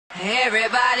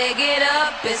Everybody get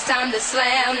up, it's time to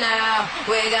slam now.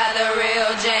 We got the real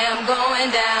jam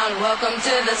going down. Welcome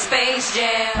to the Space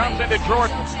Jam. Comes into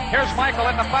Jordan. Here's Michael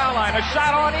at the foul line. A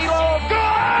shot on Elo.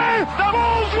 Good! The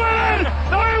Bulls win!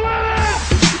 They win it!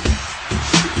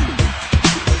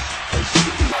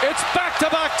 It's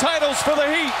back-to-back titles for the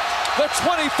Heat. The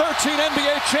 2013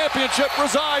 NBA championship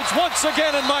resides once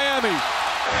again in Miami.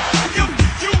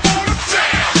 You wanna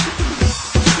jam?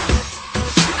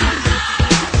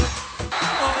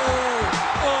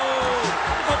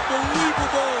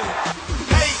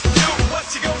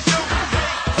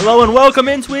 Hello and welcome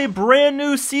into a brand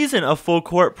new season of Full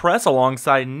Court Press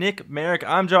alongside Nick Merrick.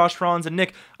 I'm Josh Franz, and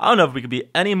Nick, I don't know if we could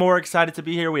be any more excited to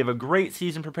be here. We have a great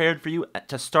season prepared for you.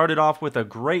 To start it off with a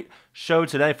great show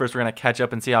today, first we're going to catch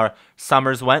up and see how our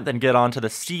summers went, then get on to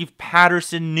the Steve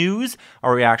Patterson news,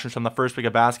 our reactions from the first week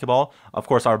of basketball, of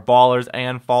course our ballers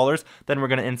and fallers. Then we're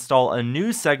going to install a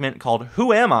news segment called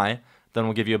Who Am I? Then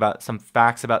we'll give you about some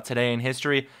facts about today in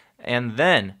history, and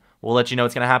then we'll let you know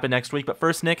what's going to happen next week. But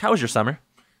first, Nick, how was your summer?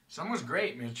 Summer was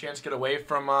great. A chance to get away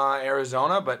from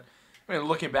Arizona, but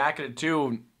looking back at it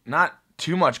too, not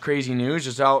too much crazy news.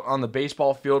 Just out on the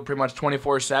baseball field pretty much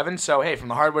 24/7. So, hey, from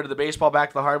the hardwood to the baseball,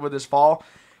 back to the hardwood this fall.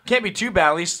 Can't be too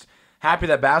bad. At least happy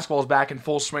that basketball is back in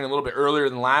full swing a little bit earlier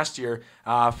than last year.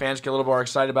 Fans get a little more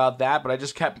excited about that, but I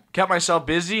just kept myself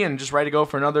busy and just ready to go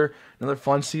for another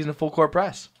fun season of Full Court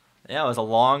Press. Yeah, it was a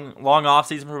long off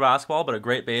season for basketball, but a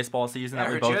great baseball season that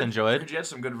we both enjoyed. I heard you had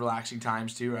some good relaxing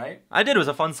times too, right? I did. It was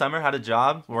a fun summer. Had a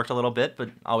job, worked a little bit, but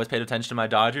always paid attention to my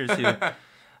Dodgers. Who,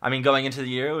 going into the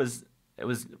year, it was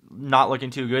not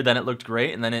looking too good. Then it looked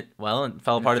great, and then it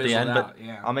fell apart at the end. But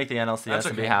yeah. I'll make the NLCS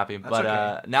and be happy. That's but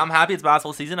okay. Now I'm happy it's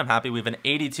basketball season. I'm happy we have an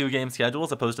 82-game schedule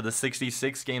as opposed to the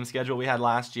 66-game schedule we had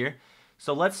last year.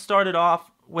 So let's start it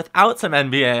off without some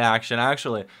NBA action,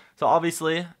 actually. So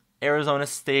obviously, Arizona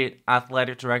State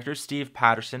Athletic Director Steve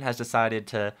Patterson has decided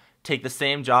to take the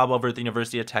same job over at the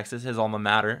University of Texas, his alma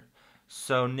mater.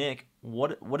 So, Nick,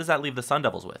 what does that leave the Sun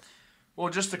Devils with? Well,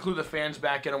 just to clue the fans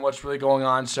back in on what's really going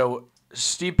on. So,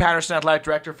 Steve Patterson, Athletic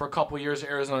Director for a couple of years at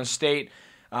Arizona State,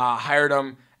 hired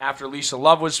him after Lisa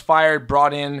Love was fired,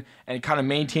 brought in and kind of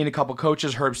maintained a couple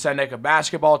coaches, Herb Sendek of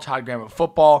basketball, Todd Graham of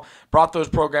football, brought those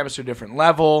programs to a different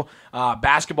level.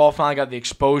 Basketball finally got the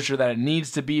exposure that it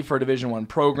needs to be for a Division I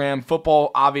program.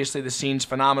 Football, obviously, the scene's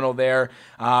phenomenal there.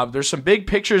 There's some big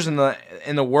pictures in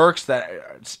the works that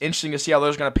it's interesting to see how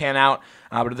those are going to pan out.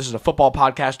 But this is a football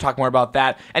podcast. Talk more about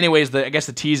that. Anyways, I guess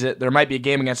to tease it, there might be a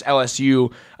game against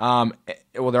LSU.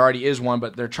 Well, there already is one,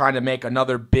 but they're trying to make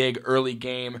another big early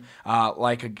game, kind of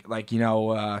like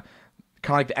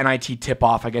the NIT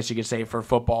tip-off, I guess you could say, for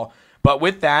football. But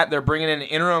with that, they're bringing in an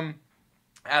interim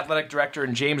athletic director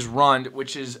in James Rund,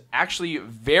 which is actually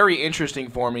very interesting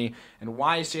for me. And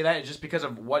why I say that is just because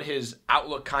of what his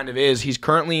outlook kind of is. He's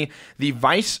currently the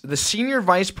senior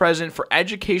vice president for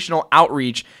educational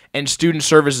outreach and student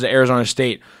services at Arizona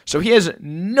State. So he has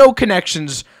no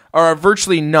connections, or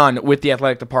virtually none, with the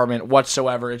athletic department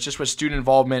whatsoever. It's just with student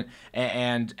involvement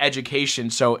and education.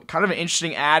 So kind of an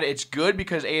interesting ad. It's good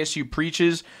because ASU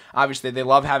preaches. Obviously, they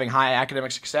love having high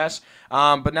academic success.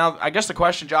 But now, I guess the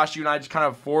question, Josh, you and I just kind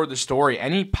of forward the story.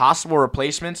 Any possible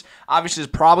replacements? Obviously,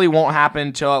 this probably won't happen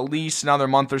until at least another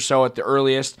month or so at the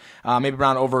earliest, maybe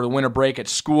around over the winter break at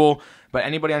school. But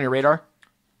anybody on your radar?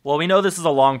 Well, we know this is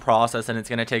a long process and it's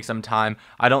going to take some time.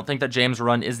 I don't think that James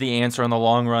Rund is the answer in the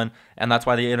long run, and that's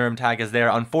why the interim tag is there.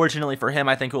 Unfortunately for him,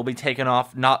 I think it will be taken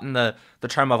off not in the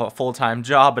term of a full-time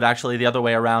job, but actually the other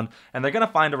way around. And they're going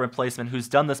to find a replacement who's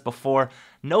done this before.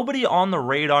 Nobody on the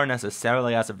radar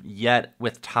necessarily as of yet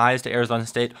with ties to Arizona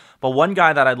State, but one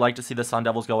guy that I'd like to see the Sun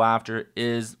Devils go after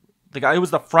is the guy who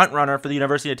was the front runner for the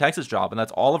University of Texas job, and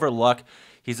that's Oliver Luck.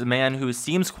 He's a man who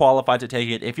seems qualified to take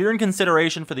it. If you're in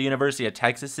consideration for the University of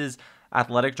Texas's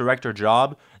athletic director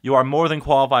job, you are more than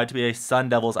qualified to be a Sun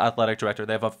Devils athletic director.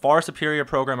 They have a far superior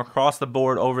program across the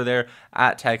board over there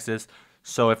at Texas.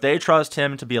 So if they trust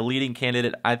him to be a leading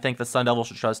candidate, I think the Sun Devils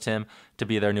should trust him to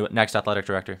be their next athletic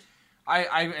director.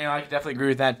 I definitely agree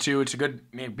with that too. It'd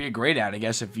be a great ad, I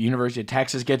guess, if University of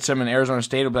Texas gets him and Arizona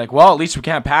State will be like, well, at least we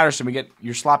can't have Patterson. We get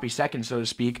your sloppy second, so to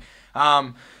speak.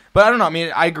 But I don't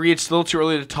know. I agree it's a little too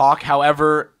early to talk.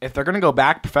 However, if they're going to go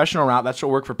back professional route, that's what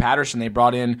worked for Patterson. They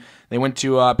went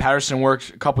to Patterson worked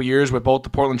a couple years with both the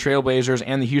Portland Trailblazers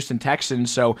and the Houston Texans.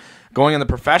 So going in the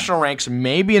professional ranks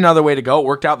may be another way to go. It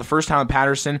worked out the first time with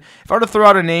Patterson. If I were to throw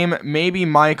out a name, maybe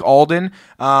Mike Alden.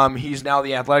 He's now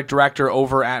the athletic director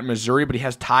over at Missouri, but he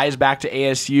has ties back to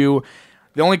ASU.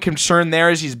 The only concern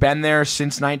there is he's been there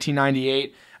since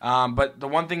 1998. But the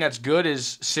one thing that's good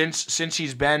is since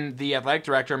he's been the athletic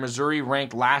director, Missouri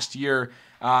ranked last year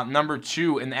number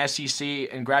 2 in the SEC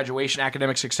in graduation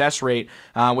academic success rate,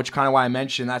 which kind of why I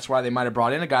mentioned that's why they might have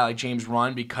brought in a guy like James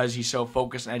Run, because he's so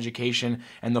focused on education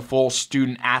and the full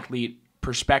student-athlete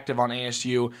perspective on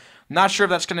ASU. Not sure if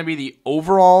that's going to be the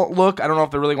overall look. I don't know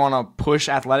if they really want to push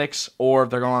athletics or if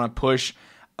they're going to want to push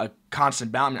a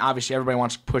constant balance. I mean, obviously, everybody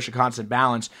wants to push a constant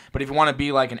balance, but if you want to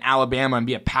be like an Alabama and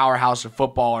be a powerhouse of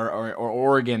football, or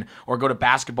Oregon, or go to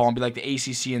basketball and be like the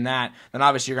ACC in that, then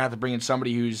obviously you're going to have to bring in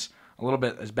somebody who's a little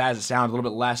bit, as bad as it sounds, a little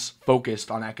bit less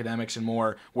focused on academics and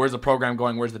more, where's the program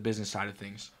going, where's the business side of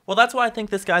things. Well, that's why I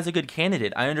think this guy's a good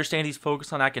candidate. I understand he's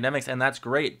focused on academics, and that's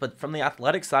great. But from the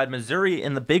athletic side, Missouri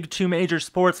in the big 2 major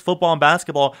sports, football and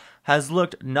basketball, has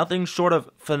looked nothing short of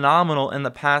phenomenal in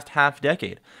the past half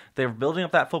decade. They're building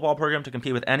up that football program to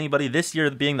compete with anybody, this year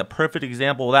being the perfect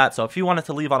example of that. So if he wanted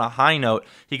to leave on a high note,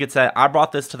 he could say, I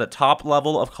brought this to the top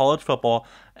level of college football,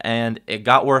 and it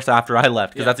got worse after I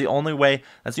left, because that's the only way,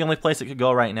 that's the only place it could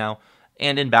go right now.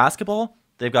 And in basketball,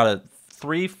 they've got a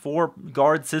 3-4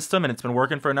 guard system, and it's been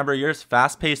working for a number of years.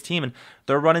 Fast-paced team, and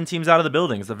they're running teams out of the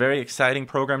building. It's a very exciting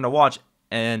program to watch,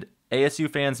 and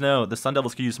ASU fans know the Sun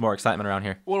Devils could use some more excitement around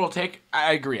here. Well, it'll take,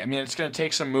 I agree. I mean, it's going to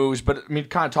take some moves, but I mean,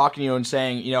 kind of talking to you and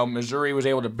saying, you know, Missouri was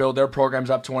able to build their programs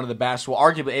up to one of the best. Well,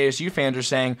 arguably ASU fans are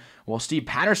saying, well, Steve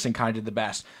Patterson kind of did the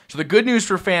best. So the good news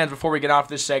for fans before we get off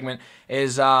this segment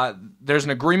is there's an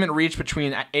agreement reached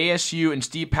between ASU and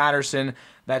Steve Patterson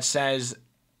that says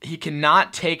he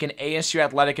cannot take an ASU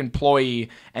athletic employee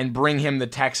and bring him to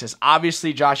Texas.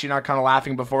 Obviously, Josh, you're not kind of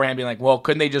laughing beforehand, being like, well,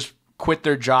 couldn't they just quit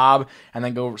their job and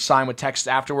then go sign with Texas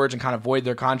afterwards and kind of void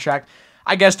their contract?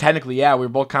 I guess technically, yeah, we were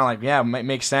both kind of like, yeah, it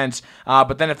makes sense.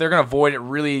 But then if they're going to void it,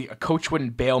 really, a coach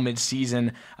wouldn't bail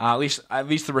mid-season. At least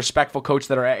the respectful coach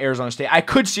that are at Arizona State. I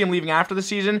could see him leaving after the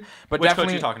season, but Which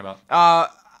definitely. coach are you talking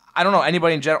about? I don't know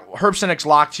anybody in general. Herb Sendek's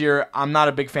locked here. I'm not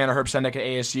a big fan of Herb Sendek at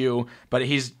ASU, but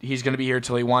he's going to be here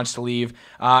until he wants to leave.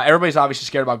 Everybody's obviously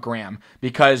scared about Graham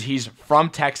because he's from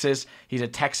Texas. He's a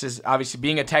Texas, obviously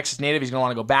being a Texas native, he's going to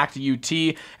want to go back to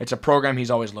UT. It's a program he's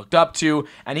always looked up to,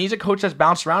 and he's a coach that's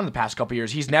bounced around in the past couple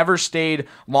years. He's never stayed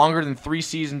longer than 3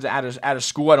 seasons at a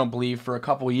school, I don't believe, for a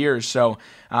couple years. So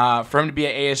for him to be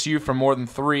at ASU for more than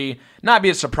 3, not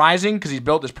be surprising because he's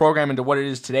built this program into what it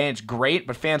is today, and it's great,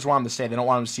 but fans want him to stay. They don't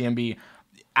want him to see him be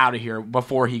out of here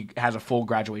before he has a full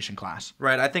graduation class.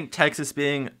 Right. I think Texas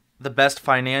being the best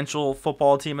financial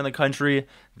football team in the country,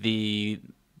 the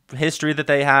history that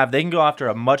they have, they can go after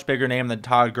a much bigger name than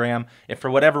Todd Graham. If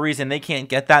for whatever reason they can't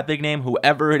get that big name,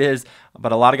 whoever it is,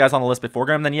 but a lot of guys on the list before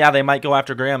Graham, then yeah, they might go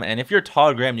after Graham. And if you're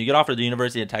Todd Graham, you get offered the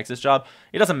University of Texas job,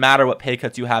 it doesn't matter what pay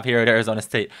cuts you have here at Arizona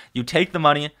State. You take the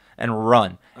money and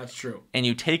run. That's true. And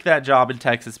you take that job in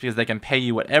Texas because they can pay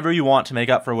you whatever you want to make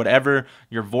up for whatever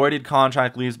your voided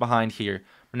contract leaves behind here.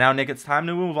 But now, Nick, it's time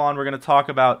to move on. We're going to talk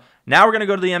about, now we're going to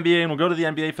go to the NBA, and we'll go to the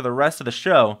NBA for the rest of the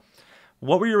show.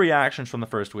 What were your reactions from the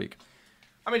first week?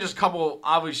 I mean, just a couple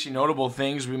obviously notable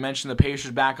things. We mentioned the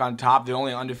Pacers back on top, the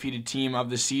only undefeated team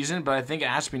of the season, but I think it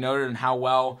has to be noted in how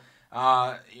well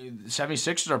the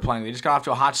 76ers are playing. They just got off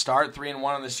to a hot start, 3-1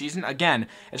 on the season. Again,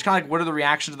 it's kind of like, what are the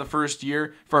reactions of the first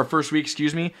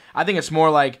week, I think it's more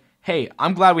like, hey,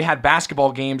 I'm glad we had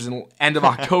basketball games in the end of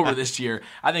October this year.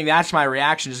 I think that's my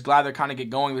reaction. Just glad they're kind of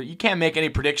get going. You can't make any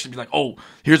predictions. Be like, oh,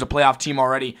 here's a playoff team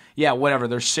already. Yeah, whatever.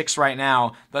 They're 6 right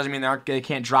now. Doesn't mean they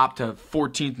can't drop to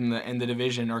 14th in the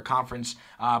division or conference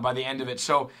by the end of it.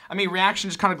 So, I mean, reaction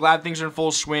is kind of glad things are in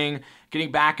full swing.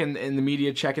 Getting back in the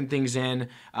media, checking things in.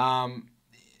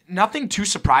 Nothing too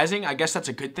surprising. I guess that's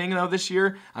a good thing, though, this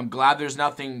year. I'm glad there's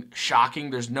nothing shocking.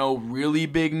 There's no really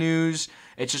big news.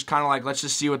 It's just kind of like, let's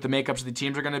just see what the makeups of the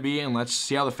teams are going to be, and let's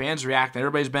see how the fans react. And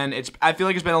I feel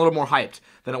like it's been a little more hyped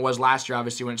than it was last year,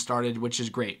 obviously, when it started, which is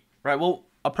great. Right, well,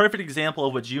 a perfect example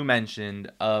of what you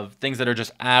mentioned of things that are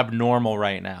just abnormal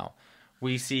right now.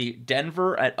 We see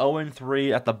Denver at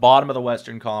 0-3 at the bottom of the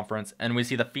Western Conference, and we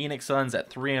see the Phoenix Suns at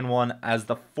 3-1 as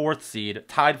the 4th seed,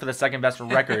 tied for the second best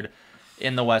record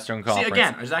in the Western Conference. See,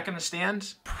 again, is that going to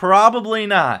stand? Probably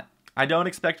not. I don't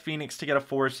expect Phoenix to get a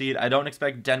 4 seed. I don't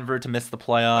expect Denver to miss the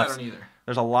playoffs. I don't either.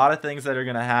 There's a lot of things that are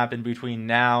going to happen between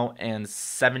now and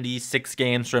 76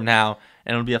 games from now,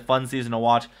 and it'll be a fun season to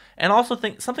watch. And also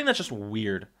think something that's just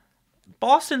weird.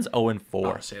 Boston's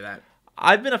 0-4. I'll say that.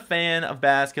 I've been a fan of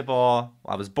basketball.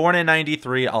 I was born in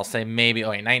 93. I'll say maybe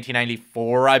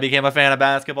 1994 I became a fan of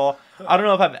basketball. I don't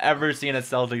know if I've ever seen a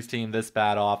Celtics team this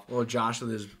bad off. Little Josh with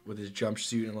his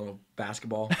jumpsuit and a little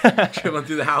basketball dribbling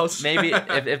through the house. Maybe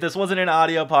if this wasn't an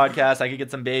audio podcast, I could get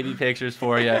some baby pictures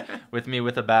for you with me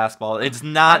with a basketball. It's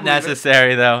not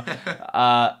necessary, though.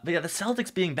 But yeah, the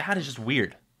Celtics being bad is just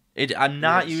weird. I'm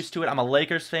not used to it. I'm a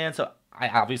Lakers fan, so I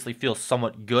obviously feel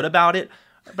somewhat good about it.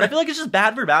 But I feel like it's just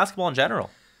bad for basketball in general.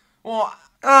 Well,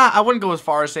 I wouldn't go as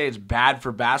far as say it's bad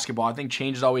for basketball. I think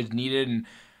change is always needed. And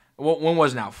when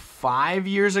was it now? 5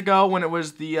 years ago when it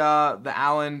was the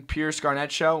Allen Pierce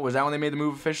Garnett show? Was that when they made the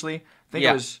move officially? I think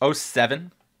it was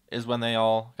 '07 is when they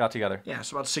all got together. Yeah,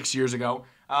 so about 6 years ago.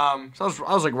 So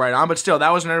I was like right on, but still, that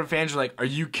was when fans were like, "Are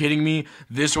you kidding me?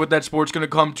 This is what that sport's gonna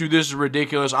come to. This is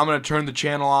ridiculous. I'm gonna turn the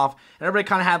channel off." And everybody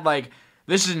kind of had like,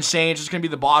 "This is insane. It's just gonna be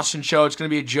the Boston show. It's gonna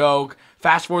be a joke."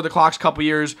 Fast forward the clock's a couple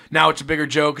years. Now it's a bigger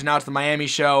joke because now it's the Miami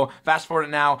show. Fast forward it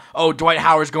now. Oh, Dwight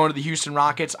Howard's going to the Houston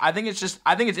Rockets. I think it's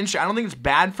interesting. I don't think it's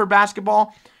bad for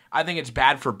basketball. I think it's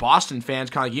bad for Boston fans,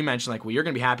 kind of like you mentioned. Like, well, you're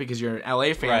gonna be happy because you're an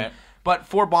LA fan. Right. But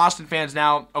for Boston fans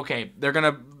now, okay, they're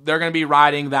gonna be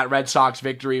riding that Red Sox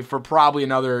victory for probably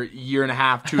another year and a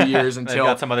half, 2 years until They've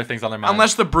got some other things on their mind.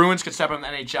 Unless the Bruins could step up in the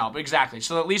NHL. But exactly.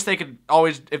 So at least they could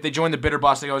always, if they join the bitter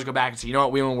bus, they could always go back and say, you know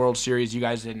what, we won World Series, you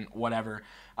guys didn't, whatever.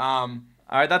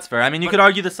 All right, that's fair. I mean, you could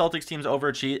argue the Celtics teams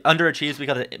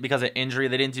underachieved because of injury.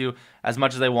 They didn't do as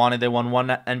much as they wanted. They won one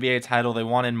NBA title. They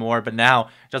wanted more, but now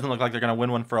it doesn't look like they're going to win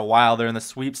one for a while. They're in the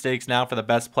sweepstakes now for the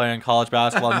best player in college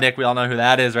basketball. Nick, we all know who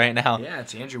that is right now. Yeah,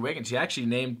 it's Andrew Wiggins. He actually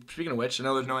named, speaking of which, I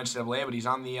know there's no NCAA, but he's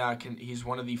on the he's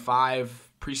one of the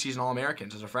 5 preseason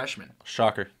All-Americans as a freshman.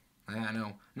 Shocker. Yeah, I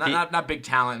know. Not big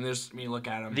talent. You look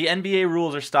at him. The NBA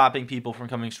rules are stopping people from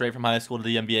coming straight from high school to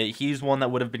the NBA. He's one that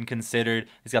would have been considered.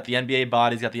 He's got the NBA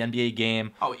body. He's got the NBA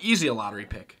game. Oh, easy a lottery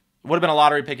pick. Would have been a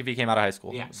lottery pick if he came out of high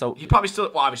school. Yeah. So he probably still,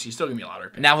 well, obviously he's still going to be a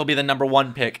lottery pick. Now he'll be the number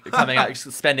 1 pick coming out,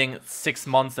 spending 6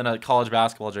 months in a college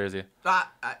basketball jersey.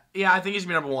 Yeah, I think he's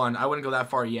going to be number 1. I wouldn't go that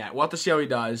far yet. We'll have to see how he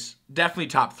does. Definitely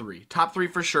top 3. Top 3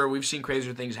 for sure. We've seen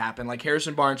crazier things happen. Like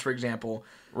Harrison Barnes, for example.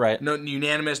 Right. No,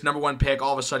 unanimous number 1 pick.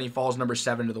 All of a sudden he falls number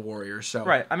 7 to the Warriors. So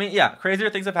right. I mean, yeah,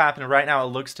 crazier things have happened. Right now it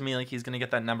looks to me like he's going to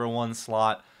get that number 1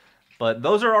 slot. But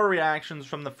those are our reactions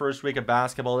from the first week of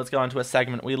basketball. Let's go on to a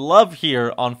segment we love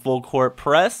here on Full Court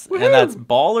Press, and that's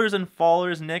Ballers and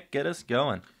Fallers. Nick, get us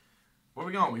going. Where are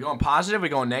we going? We going positive? We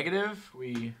going negative?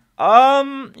 I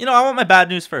want my bad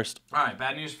news first. All right,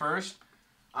 bad news first.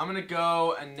 I'm gonna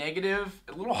go a negative.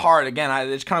 A little hard again.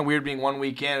 It's kind of weird being 1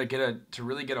 week in to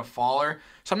really get a faller.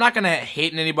 So I'm not gonna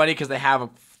hate anybody because they have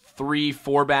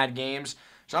 3-4 bad games.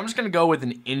 So I'm just going to go with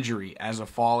an injury as a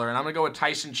faller, and I'm going to go with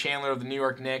Tyson Chandler of the New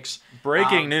York Knicks.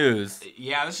 Breaking news.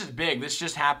 Yeah, this is big. This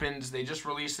just happened. They just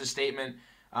released this statement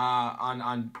on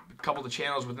a couple of the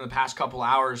channels within the past couple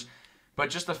hours. But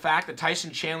just the fact that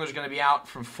Tyson Chandler is going to be out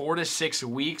from 4 to 6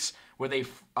 weeks with a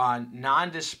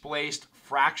non-displaced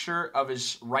fracture of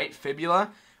his right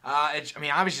fibula.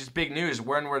 Obviously it's big news.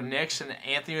 We're the Knicks, and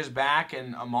Anthony was back,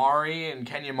 and Amari and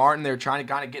Kenya Martin, they're trying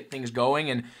to kind of get things going.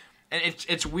 And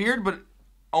it's weird, but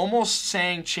almost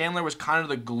saying Chandler was kind of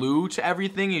the glue to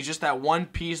everything. He's just that one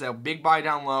piece, that big body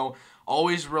down low,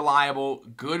 always reliable,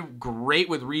 great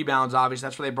with rebounds, obviously.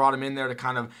 That's why they brought him in there to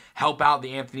kind of help out the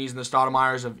Anthonys and the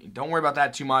Stoudemires. Don't worry about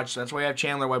that too much. That's why you have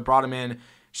Chandler, why I brought him in.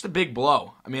 Just a big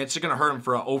blow. I mean, it's just going to hurt him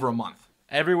for over a month.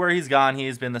 Everywhere he's gone, he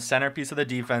has been the centerpiece of the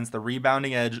defense, the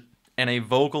rebounding edge, and a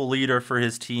vocal leader for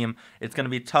his team. It's going to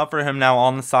be tough for him now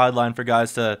on the sideline for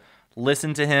guys to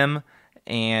listen to him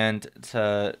and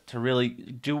to really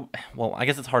do well. I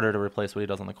guess it's harder to replace what he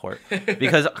does on the court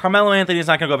because Carmelo Anthony is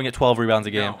not going to go up and get 12 rebounds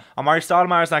a game. No. Amari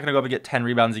Stoudemire is not going to go up and get 10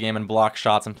 rebounds a game and block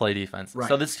shots and play defense. Right.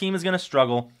 So this team is going to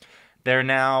struggle. They're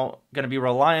now going to be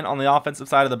reliant on the offensive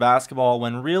side of the basketball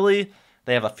when really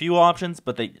they have a few options,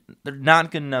 but they're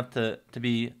not good enough to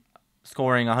be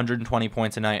scoring 120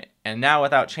 points a night. And now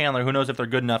without Chandler, who knows if they're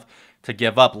good enough to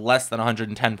give up less than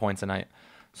 110 points a night.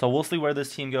 So we'll see where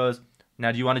this team goes.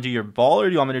 Now, do you want to do your ball or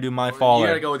do you want me to do my faller? You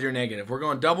got to go with your negative. We're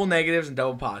going double negatives and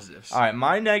double positives. All right,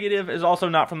 my negative is also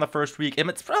not from the first week.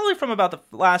 It's probably from about the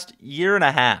last year and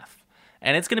a half.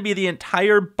 And it's going to be the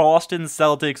entire Boston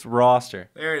Celtics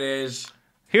roster. There it is.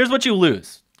 Here's what you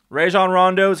lose. Rajon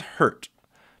Rondo's hurt.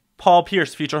 Paul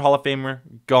Pierce, future Hall of Famer,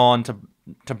 gone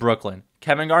to Brooklyn.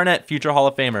 Kevin Garnett, future Hall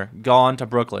of Famer, gone to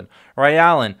Brooklyn. Ray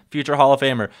Allen, future Hall of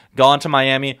Famer, gone to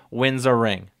Miami, wins a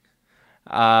ring.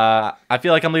 I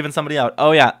feel like I'm leaving somebody out.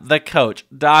 Oh, yeah, the coach,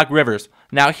 Doc Rivers.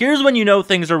 Now, here's when you know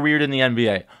things are weird in the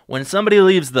NBA. When somebody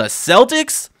leaves the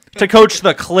Celtics to coach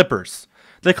the Clippers.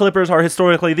 The Clippers are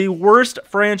historically the worst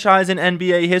franchise in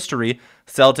NBA history.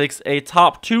 Celtics, a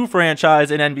top 2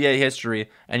 franchise in NBA history.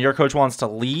 And your coach wants to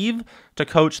leave to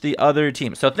coach the other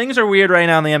team. So things are weird right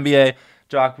now in the NBA.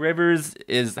 Doc Rivers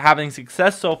is having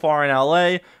success so far in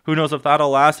LA. Who knows if that'll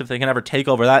last, if they can ever take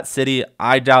over that city.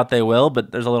 I doubt they will,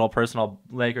 but there's a little personal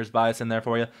Lakers bias in there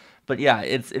for you. But yeah,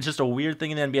 it's just a weird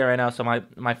thing in the NBA right now. So my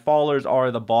fallers are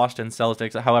the Boston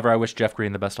Celtics. However, I wish Jeff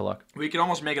Green the best of luck. We can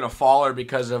almost make it a faller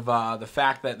because of the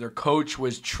fact that their coach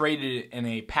was traded in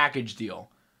a package deal,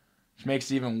 which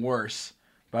makes it even worse.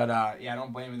 But yeah, I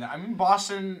don't blame that. I mean,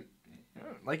 Boston,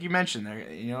 like you mentioned,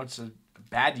 it's a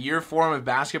bad year for them with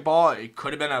basketball. It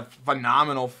could have been a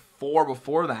phenomenal 4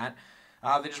 before that.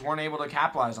 They just weren't able to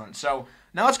capitalize on it. So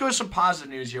now let's go to some positive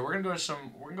news here. We're gonna go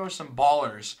to some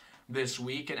ballers this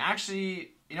week. And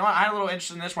actually, you know what? I had a little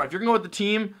interest in this one. If you're going to go with the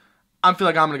team, I feel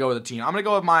like I'm going to go with the team. I'm going to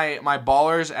go with my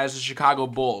ballers as the Chicago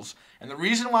Bulls. And the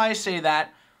reason why I say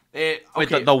that... Wait,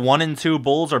 the 1 and 2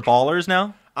 Bulls are ballers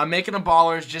now? I'm making them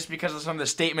ballers just because of some of the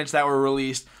statements that were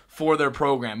released for their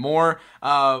program.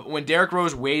 When Derrick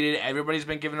Rose waited, everybody's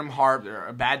been giving him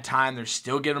a bad time. They're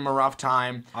still giving him a rough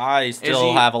time. I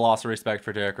still have a loss of respect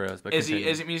for Derrick Rose. But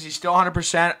means he's still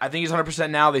 100%? I think he's 100%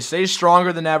 now. They say he's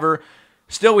stronger than ever.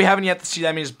 Still, we haven't yet to see that.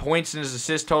 I mean, his points and his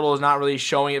assist total is not really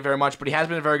showing it very much, but he has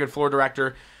been a very good floor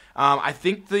director. I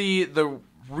think the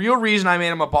real reason I made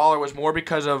him a baller was more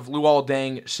because of Luol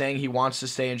Deng saying he wants to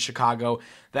stay in Chicago.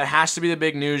 That has to be the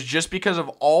big news, just because of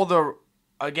all the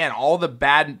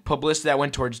bad publicity that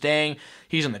went towards Deng.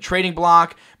 He's on the trading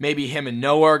block. Maybe him and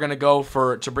Noah are going to go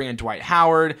to bring in Dwight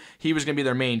Howard. He was going to be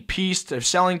their main piece, their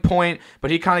selling point, but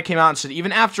he kind of came out and said,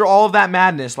 even after all of that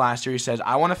madness last year, he says,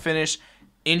 I want to finish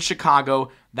in Chicago.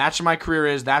 That's where my career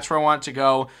is. That's where I want to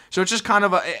go. So it's just kind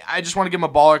of I just want to give him a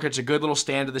baller because it's a good little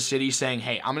stand to the city saying,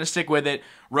 hey, I'm going to stick with it.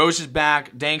 Rose is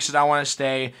back. Deng said I want to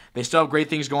stay. They still have great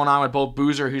things going on with both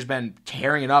Boozer, who's been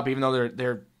tearing it up, even though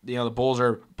they're the Bulls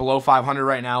are below 500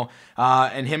 right now,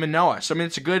 and him and Noah. So I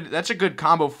mean, that's a good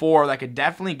combo 4 that could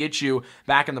definitely get you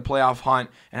back in the playoff hunt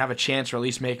and have a chance for at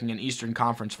least making an Eastern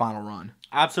Conference final run.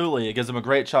 Absolutely. It gives them a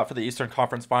great shot for the Eastern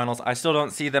Conference Finals. I still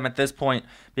don't see them at this point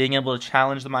being able to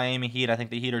challenge the Miami Heat. I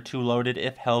think the Heat are too loaded,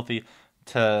 if healthy,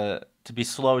 to be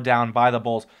slowed down by the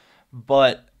Bulls.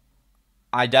 But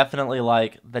I definitely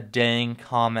like the Deng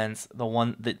comments, the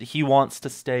one that he wants to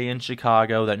stay in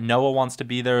Chicago, that Noah wants to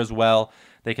be there as well.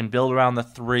 They can build around the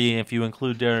 3 if you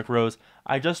include Derrick Rose.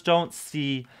 I just don't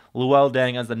see Luol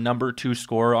Deng as the number 2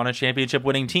 scorer on a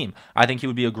championship-winning team. I think he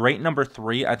would be a great number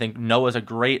 3. I think Noah's a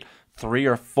great 3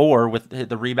 or 4 with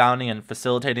the rebounding and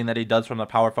facilitating that he does from the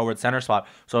power forward center spot.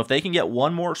 So if they can get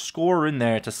one more scorer in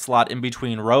there to slot in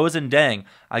between Rose and Deng,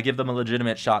 I give them a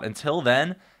legitimate shot. Until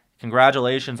then,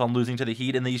 congratulations on losing to the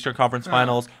Heat in the Eastern Conference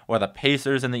Finals or the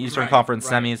Pacers in the Eastern Conference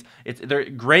semis. They're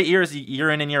great years year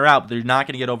in and year out, but they're not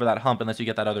going to get over that hump unless you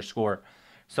get that other score.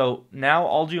 So now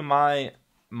I'll do my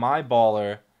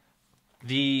baller.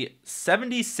 The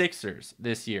 76ers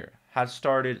this year have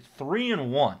started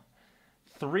 3-1.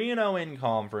 3-0 in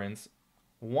conference,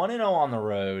 1-0 on the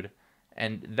road,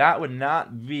 and that would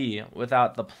not be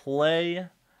without the play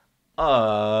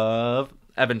of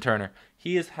Evan Turner.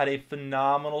 He has had a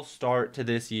phenomenal start to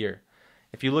this year.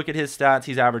 If you look at his stats,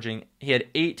 he had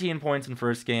 18 points in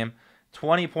first game,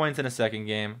 20 points in his second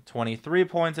game, 23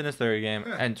 points in his third game,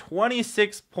 and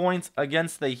 26 points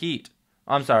against the Heat.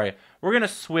 I'm sorry. We're going to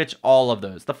switch all of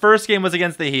those. The first game was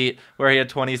against the Heat, where he had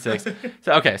 26.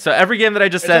 So every game that I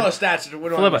just said... It's all the stats. We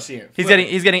don't want to see it.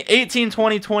 He's getting 18,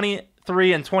 20,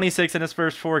 23, and 26 in his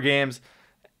first 4 games,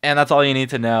 and that's all you need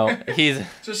to know.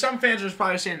 So some fans are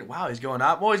probably saying, wow, he's going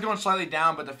up. Well, he's going slightly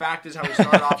down, but the fact is how he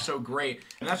started off so great.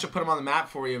 And that's what put him on the map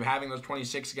for you, of having those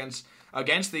 26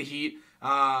 against the Heat.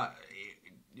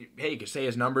 Hey, you could say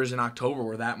his numbers in October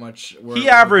were that much... He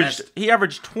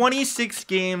averaged 26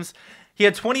 games... He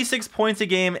had 26 points a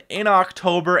game in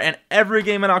October, and every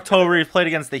game in October he played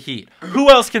against the Heat.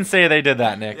 Who else can say they did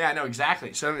that, Nick? Yeah, no,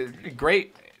 exactly. So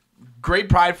great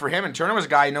pride for him. And Turner was a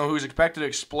guy who was expected to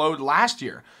explode last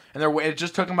year. And it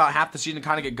just took him about half the season to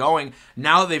kind of get going.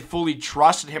 Now that they fully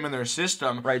trusted him in their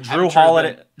system. Right, Drew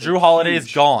Holiday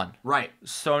is gone. Right.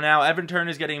 So now Evan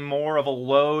Turner is getting more of a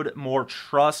load, more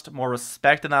trust, more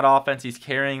respect in that offense. He's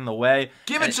carrying the way.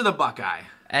 Give it to the Buckeye.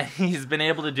 And he's been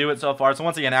able to do it so far. So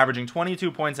once again, averaging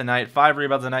 22 points a night, 5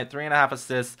 rebounds a night, 3.5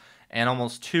 assists, and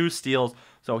almost 2 steals.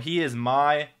 So he is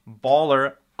my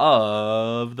baller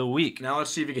of the week. Now let's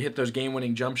see if he can hit those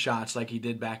game-winning jump shots like he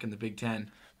did back in the Big Ten.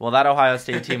 Well, that Ohio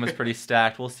State team was pretty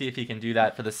stacked. We'll see if he can do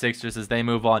that for the Sixers as they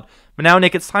move on. But now,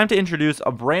 Nick, it's time to introduce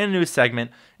a brand new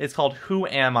segment. It's called Who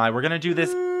Am I? We're going to do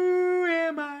this... Who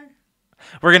am I?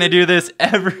 We're going to do this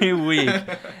every week.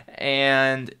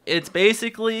 And it's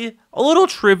basically a little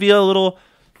trivia, a little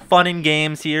fun and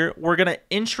games here. We're going to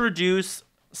introduce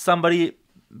somebody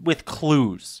with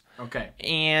clues. Okay.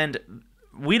 And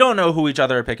we don't know who each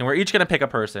other are picking. We're each going to pick a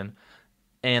person.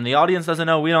 And the audience doesn't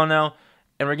know. We don't know.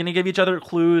 And we're going to give each other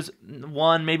clues,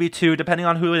 1, maybe 2, depending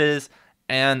on who it is.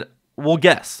 And we'll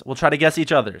guess. We'll try to guess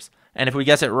each other's. And if we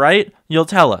guess it right, you'll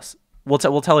tell us. We'll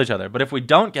tell each other. But if we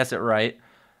don't guess it right,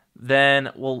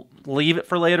 then we'll leave it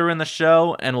for later in the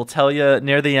show, and we'll tell you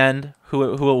near the end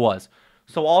who it was.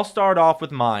 So I'll start off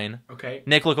with mine. Okay.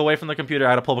 Nick, look away from the computer.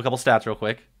 I got to pull up a couple stats real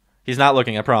quick. He's not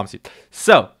looking, I promise you.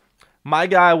 So, my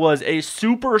guy was a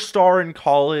superstar in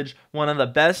college, one of the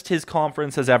best his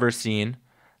conference has ever seen.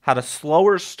 Had a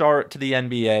slower start to the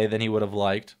NBA than he would have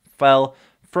liked. Fell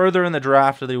further in the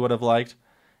draft than he would have liked.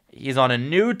 He's on a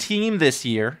new team this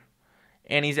year,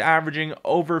 and he's averaging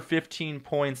over 15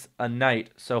 points a night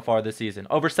so far this season.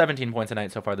 Over 17 points a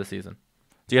night so far this season.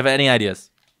 Do you have any ideas?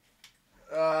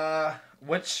 Can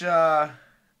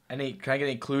I get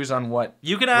any clues on what?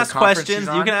 You can ask conference questions. he's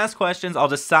on? You can ask questions. I'll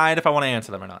decide if I want to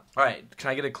answer them or not. All right.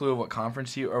 Can I get a clue of what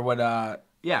conference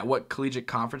what collegiate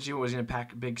conference was he in a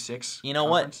Big Six? You know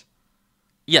conference? what?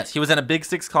 Yes, he was in a Big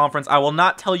Six conference. I will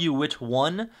not tell you which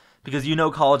one because you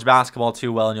know college basketball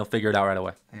too well and you'll figure it out right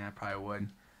away. Yeah, I probably would.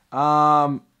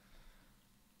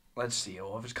 Let's see.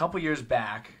 Well, if it's a couple years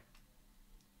back,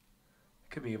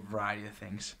 it could be a variety of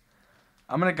things.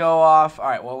 I'm going to go off. All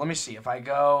right, well, let me see. If I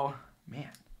go, man.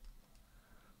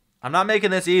 I'm not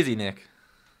making this easy, Nick.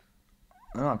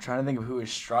 I don't know, I'm trying to think of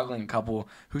who's struggling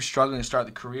to start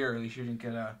the career. At least you didn't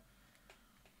get a...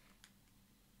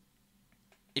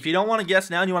 If you don't want to guess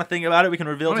now and you want to think about it, we can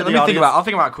reveal to the Let me audience. I'll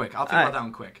think about it quick. I'll think about that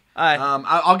one quick. All right.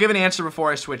 I'll give an answer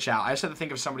before I switch out. I just have to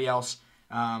think of somebody else.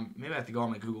 Maybe I have to go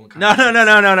on my Google and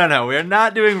No. We're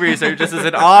not doing research. This is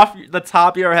an off the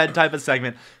top of your head type of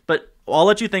segment. But I'll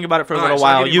let you think about it for a little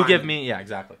while. You give me... Yeah,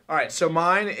 exactly. All right, so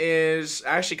mine is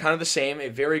actually kind of the same. A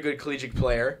very good collegiate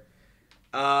player.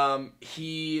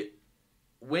 He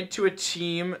went to a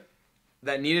team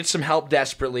that needed some help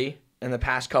desperately in the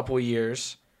past couple of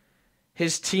years.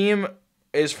 His team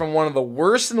is from one of the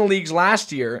worst in the leagues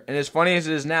last year, and as funny as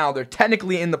it is now, they're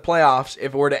technically in the playoffs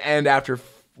if it were to end after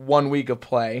 1 week of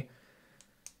play.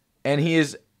 And he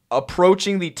is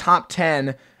approaching the top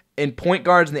 10 in point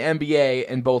guards in the NBA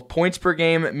in both points per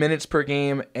game, minutes per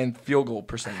game, and field goal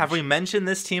percentage. Have we mentioned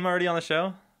this team already on the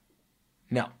show?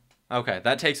 No. Okay,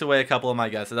 that takes away a couple of my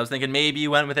guesses. I was thinking maybe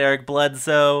you went with Eric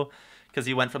Bledsoe because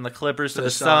he went from the Clippers to the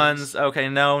Suns. Okay,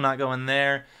 no, not going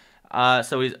there.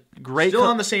 So he's great. Still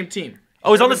on the same team.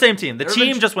 Oh, he's on the same team. The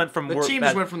team just went from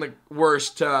the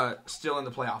worst to still in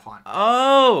the playoff hunt.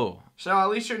 Oh. So at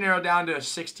least you're narrowed down to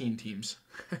 16 teams.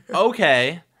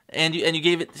 Okay, and you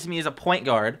gave it to me as a point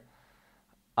guard.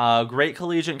 Great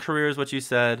collegiate career is what you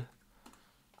said.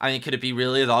 I mean, could it be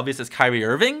really as obvious as Kyrie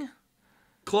Irving?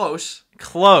 Close.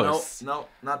 No,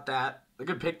 not that. A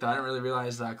good pick, though. I didn't really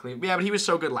realize that. Yeah, but he was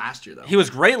so good last year, though. He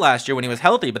was great last year when he was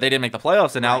healthy, but they didn't make the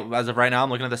playoffs. And now, as of right now, I'm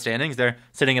looking at the standings. They're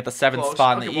sitting at the 7th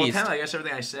spot in the East. 10, I guess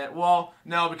everything I said. Well,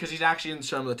 no, because he's actually in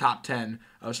some of the top 10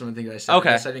 of some of the things I said. Okay.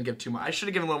 I guess I didn't give too much. I should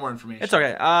have given a little more information. It's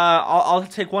okay. I'll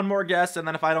take one more guess, and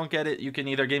then if I don't get it, you can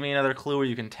either give me another clue or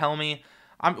you can tell me.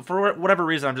 For whatever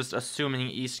reason, I'm just assuming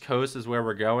East Coast is where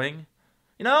we're going.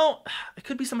 You know, it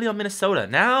could be somebody on Minnesota.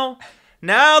 Now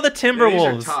the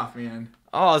Timberwolves. These are tough, man.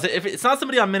 Oh, if it's not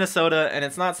somebody on Minnesota and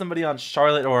it's not somebody on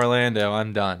Charlotte or Orlando,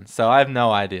 I'm done. So I have no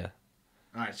idea.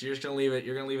 All right, so you're just gonna leave it.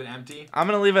 You're gonna leave it empty. I'm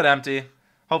gonna leave it empty.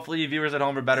 Hopefully, you viewers at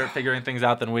home are better at figuring things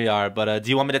out than we are. But do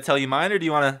you want me to tell you mine, or do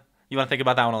you want to think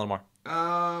about that one a little more?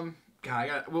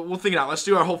 God, we'll think it out. Let's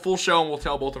do our whole full show, and we'll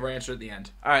tell both of our answers at the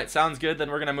end. All right, sounds good.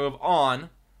 Then we're gonna move on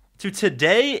to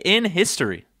today in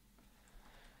history.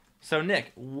 So,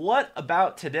 Nick, what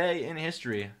about today in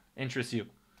history interests you?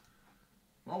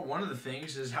 Well, one of the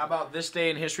things is, how about this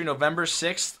day in history, November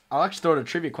 6th? I'll actually throw out a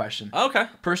trivia question. Okay.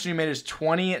 Person who made his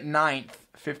 29th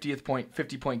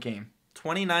 50-point game.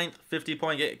 29th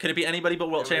 50-point game. Could it be anybody but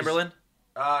Wilt Chamberlain?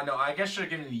 No, I guess I should have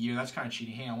given you the year. That's kind of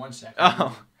cheating. Hang on one second.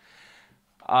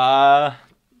 Oh.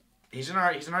 He's in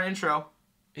our intro.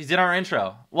 He's in our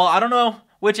intro. Well, I don't know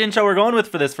which intro we're going with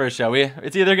for this first show.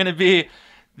 It's either going to be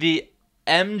the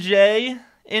MJ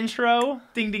intro.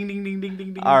 Ding, ding, ding, ding, ding,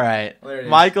 ding, ding. All right. Well, there it is.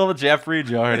 Michael Jeffrey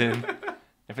Jordan.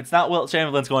 If it's not Wilt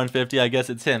Chamberlain scoring 50, I guess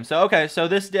it's him. So, okay. So,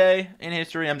 this day in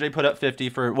history, MJ put up 50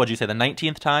 for, what'd you say, the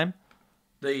 19th time?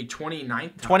 The 29th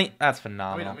time. 20. That's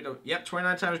phenomenal. Yep,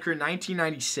 29 times career,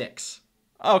 1996.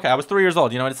 Okay, I was 3 years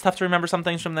old. You know, it's tough to remember some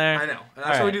things from there. I know. And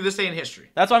that's why we do this day in history.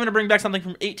 That's why I'm going to bring back something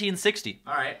from 1860.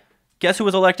 All right. Guess who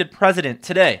was elected president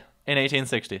today in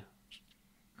 1860?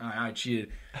 I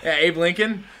cheated. Yeah, Abe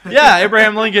Lincoln. Yeah,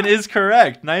 Abraham Lincoln is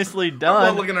correct. Nicely done. We're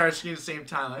both looking at our screen at the same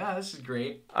time. Like, this is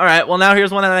great. All right, well, now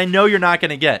here's one that I know you're not going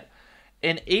to get.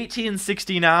 In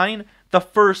 1869, the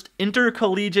first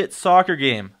intercollegiate soccer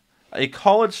game, a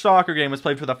college soccer game, was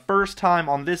played for the first time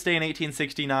on this day in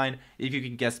 1869. If you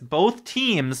can guess both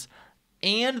teams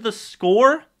and the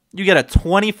score, You get a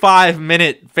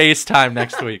 25-minute FaceTime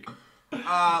next week.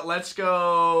 Let's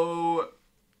go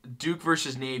Duke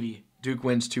versus Navy. Duke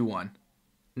wins 2-1.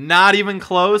 Not even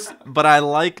close, but I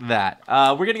like that.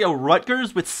 We're going to go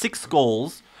Rutgers with 6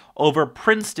 goals over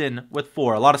Princeton with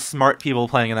 4. A lot of smart people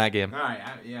playing in that game. All right,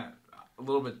 yeah. A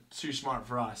little bit too smart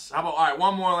for us. How about, all right,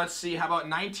 one more. Let's see. How about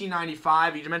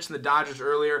 1995? You mentioned the Dodgers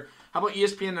earlier. How about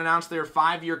ESPN announced their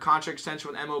 5-year contract extension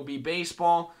with MLB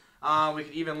Baseball? We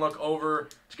could even look over.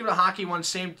 Let's give it a hockey one.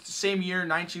 Same year,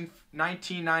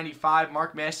 1995.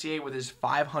 Mark Messier with his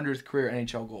 500th career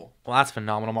NHL goal. Well, that's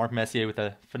phenomenal. Mark Messier with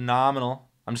a phenomenal,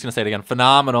 I'm just going to say it again,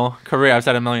 phenomenal career. I've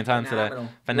said it a million times today.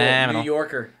 Phenomenal. New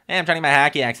Yorker. Hey, I'm trying to get my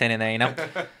hockey accent in there, you know?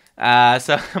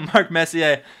 So Mark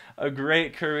Messier, a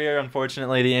great career.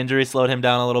 Unfortunately, the injury slowed him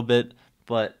down a little bit,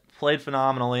 but played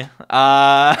phenomenally.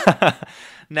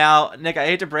 Now, Nick, I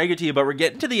hate to break it to you, but we're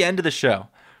getting to the end of the show.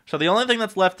 So the only thing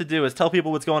that's left to do is tell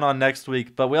people what's going on next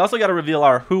week, but we also got to reveal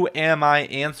our Who Am I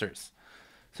answers.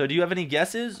 So do you have any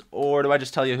guesses, or do I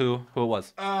just tell you who it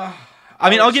was?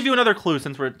 I'll give you another clue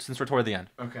since we're toward the end.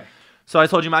 Okay. So I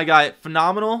told you my guy,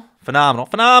 phenomenal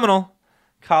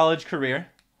college career,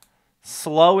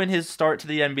 slow in his start to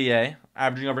the NBA,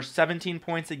 averaging over 17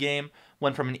 points a game,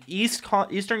 went from an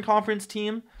Eastern Conference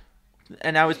team,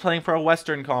 and now he's playing for a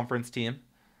Western Conference team.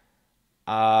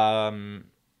 I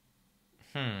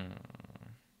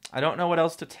don't know what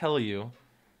else to tell you.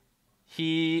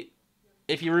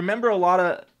 If you remember a lot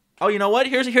of... Oh, you know what?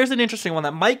 Here's an interesting one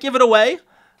that might give it away,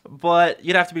 but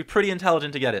you'd have to be pretty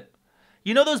intelligent to get it.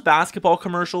 You know those basketball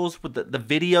commercials with the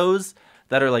videos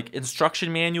that are like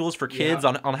instruction manuals for kids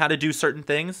on how to do certain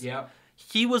things? Yeah.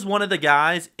 He was one of the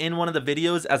guys in one of the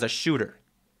videos as a shooter.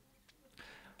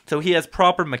 So he has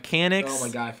proper mechanics. Oh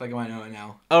my god, I feel like I might know it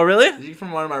now. Oh really? Is he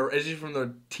from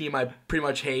the team I pretty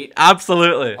much hate?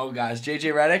 Absolutely. Oh guys,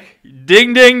 JJ Redick?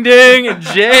 Ding ding ding,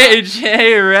 JJ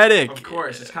Redick. Of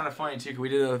course, it's kind of funny too, because we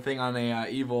did a thing on a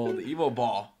evil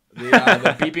ball. The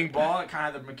beeping ball,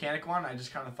 kind of the mechanic one. I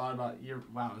just kind of thought about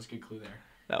wow, it was a good clue there.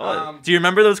 Do you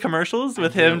remember those commercials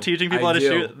with him teaching people how to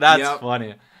shoot? That's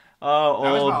funny.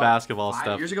 Oh, old basketball 5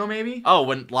 stuff. years ago, maybe? Oh,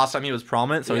 when last time he was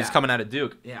prominent, so he's coming out of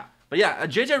Duke. Yeah. But yeah,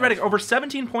 JJ Redick, over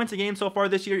 17 points a game so far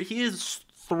this year. He is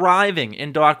thriving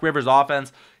in Doc Rivers'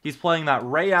 offense. He's playing that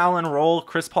Ray Allen role.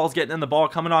 Chris Paul's getting in the ball,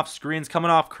 coming off screens, coming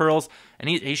off curls, and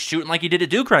he's shooting like he did at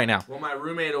Duke right now. Well, my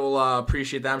roommate will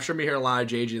appreciate that. I'm sure we'll be hearing a lot of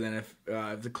JJ then if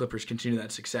the Clippers continue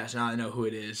that success. Now I know who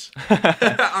it is. All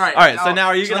right. So now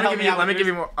are you going to help me out? Let me give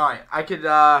you more. All right. I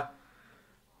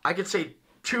could say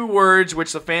 2 words,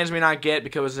 which the fans may not get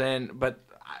because do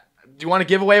you want to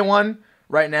give away one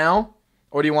right now?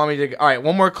 Or do you want me to? All right,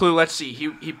 one more clue. Let's see.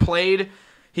 He played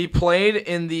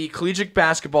in the collegiate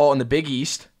basketball in the Big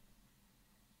East.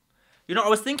 You know, I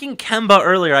was thinking Kemba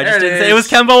earlier. I just There it didn't say is. it was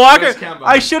Kemba Walker. It was Kemba.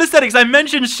 I should have said it because I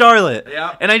mentioned Charlotte.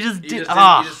 Yeah. And I just did. You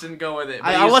just didn't go with it.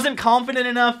 I wasn't confident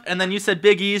enough, and then you said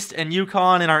Big East and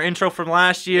UConn in our intro from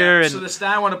last year. Yeah, and so the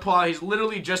stat I want to pull out, he's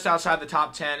literally just outside the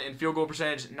top 10 in field goal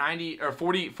percentage,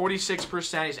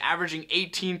 46%. He's averaging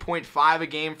 18.5 a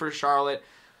game for Charlotte.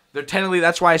 They're technically,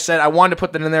 that's why I said I wanted to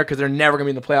put that in there because they're never going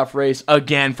to be in the playoff race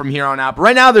again from here on out. But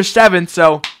right now they're 7th,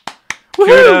 so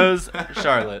kudos,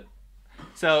 Charlotte.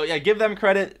 So, yeah, give them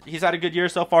credit. He's had a good year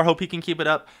so far. Hope he can keep it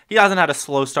up. He hasn't had a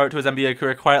slow start to his NBA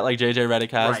career quite like J.J.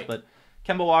 Redick has. Right. But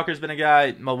Kemba Walker's been a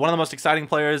guy, one of the most exciting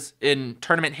players in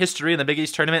tournament history, in the Big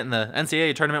East tournament, in the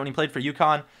NCAA tournament when he played for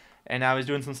UConn. And now he's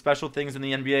doing some special things in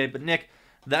the NBA. But, Nick,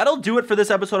 that'll do it for this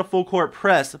episode of Full Court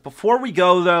Press. Before we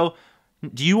go, though,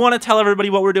 do you want to tell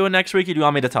everybody what we're doing next week, or do you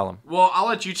want me to tell them? Well, I'll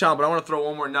let you tell them, but I want to throw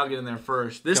one more nugget in there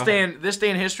first. This day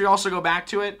in history, also go back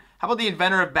to it. How about the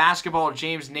inventor of basketball,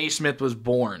 James Naismith, was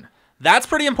born? That's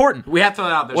pretty important. We have to throw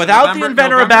that out there. Without the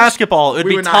inventor of basketball, it would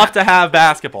be tough to have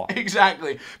basketball.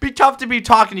 Exactly. Be tough to be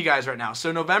talking to you guys right now.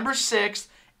 So November 6th,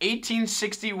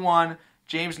 1861,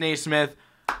 James Naismith.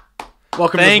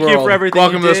 Welcome to this world. Thank you for everything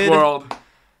Welcome you to this did. world.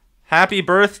 Happy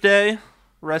birthday.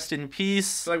 Rest in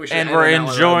peace. I feel like we should and end we're it now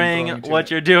without enjoying going to what it.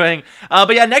 you're doing.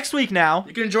 But yeah, next week now.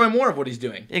 You can enjoy more of what he's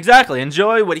doing. Exactly.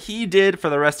 Enjoy what he did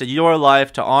for the rest of your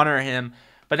life to honor him.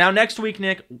 But now next week,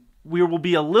 Nick, we will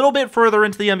be a little bit further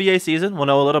into the NBA season. We'll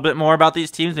know a little bit more about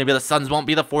these teams. Maybe the Suns won't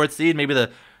be the 4th seed. Maybe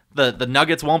the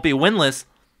Nuggets won't be winless.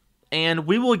 And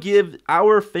we will give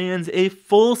our fans a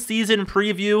full season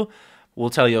preview. We'll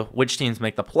tell you which teams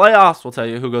make the playoffs. We'll tell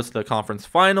you who goes to the conference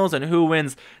finals and who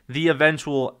wins the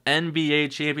eventual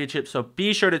NBA championship. So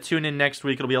be sure to tune in next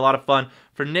week. It'll be a lot of fun.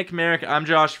 For Nick Merrick, I'm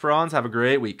Josh Franz. Have a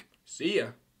great week. See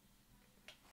ya.